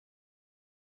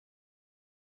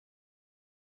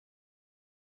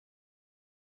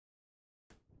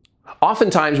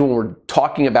Oftentimes when we're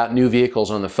talking about new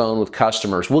vehicles on the phone with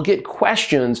customers, we'll get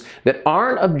questions that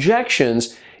aren't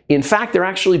objections. In fact, they're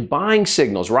actually buying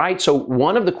signals, right? So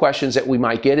one of the questions that we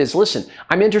might get is, listen,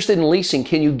 I'm interested in leasing.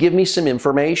 Can you give me some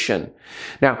information?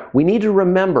 Now, we need to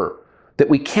remember that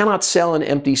we cannot sell an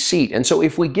empty seat. And so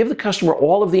if we give the customer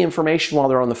all of the information while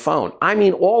they're on the phone, I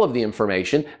mean all of the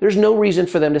information, there's no reason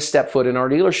for them to step foot in our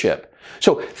dealership.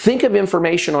 So think of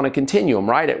information on a continuum,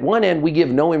 right? At one end, we give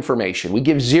no information. We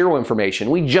give zero information.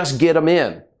 We just get them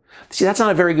in. See, that's not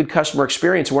a very good customer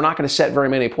experience. We're not going to set very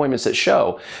many appointments that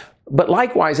show. But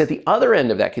likewise, at the other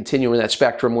end of that continuum, that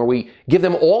spectrum, where we give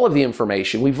them all of the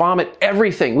information, we vomit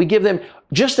everything. We give them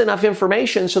just enough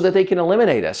information so that they can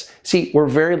eliminate us. See, we're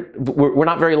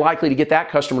not very likely to get that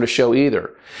customer to show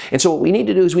either. And so what we need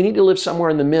to do is we need to live somewhere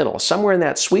in the middle, somewhere in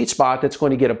that sweet spot that's going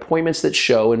to get appointments that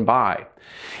show and buy.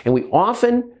 And we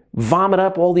often vomit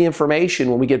up all the information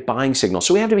when we get buying signals.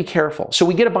 So we have to be careful. So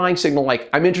we get a buying signal like,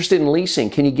 I'm interested in leasing.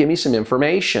 Can you give me some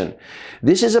information?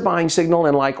 This is a buying signal,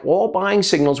 and like all buying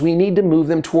signals, we need to move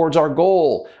them towards our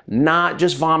goal, not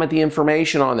just vomit the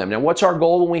information on them. Now, what's our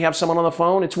goal when we have someone on the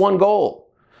phone? It's one goal.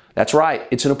 That's right.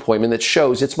 It's an appointment that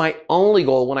shows. It's my only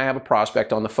goal when I have a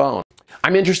prospect on the phone.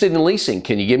 I'm interested in leasing.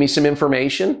 Can you give me some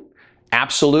information?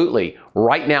 Absolutely.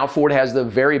 Right now, Ford has the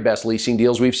very best leasing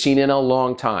deals we've seen in a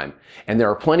long time. And there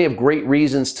are plenty of great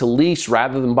reasons to lease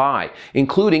rather than buy,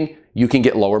 including you can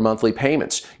get lower monthly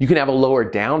payments. You can have a lower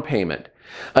down payment.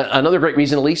 Another great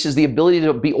reason to lease is the ability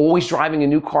to be always driving a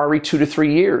new car every 2 to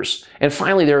 3 years. And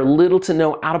finally, there are little to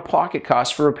no out-of-pocket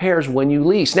costs for repairs when you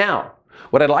lease. Now,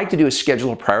 what I'd like to do is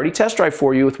schedule a priority test drive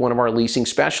for you with one of our leasing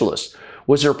specialists.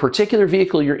 Was there a particular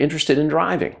vehicle you're interested in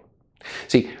driving?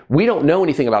 See, we don't know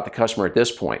anything about the customer at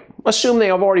this point. Assume they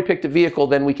have already picked a vehicle,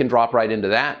 then we can drop right into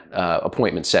that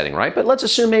appointment setting, right? But let's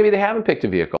assume maybe they haven't picked a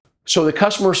vehicle. So the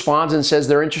customer responds and says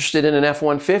they're interested in an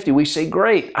F-150. We say,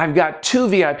 great, I've got 2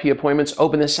 VIP appointments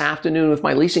open this afternoon with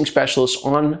my leasing specialists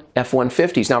on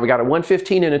F-150s. Now we got a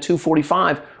 115 and a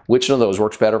 245. Which one of those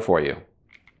works better for you?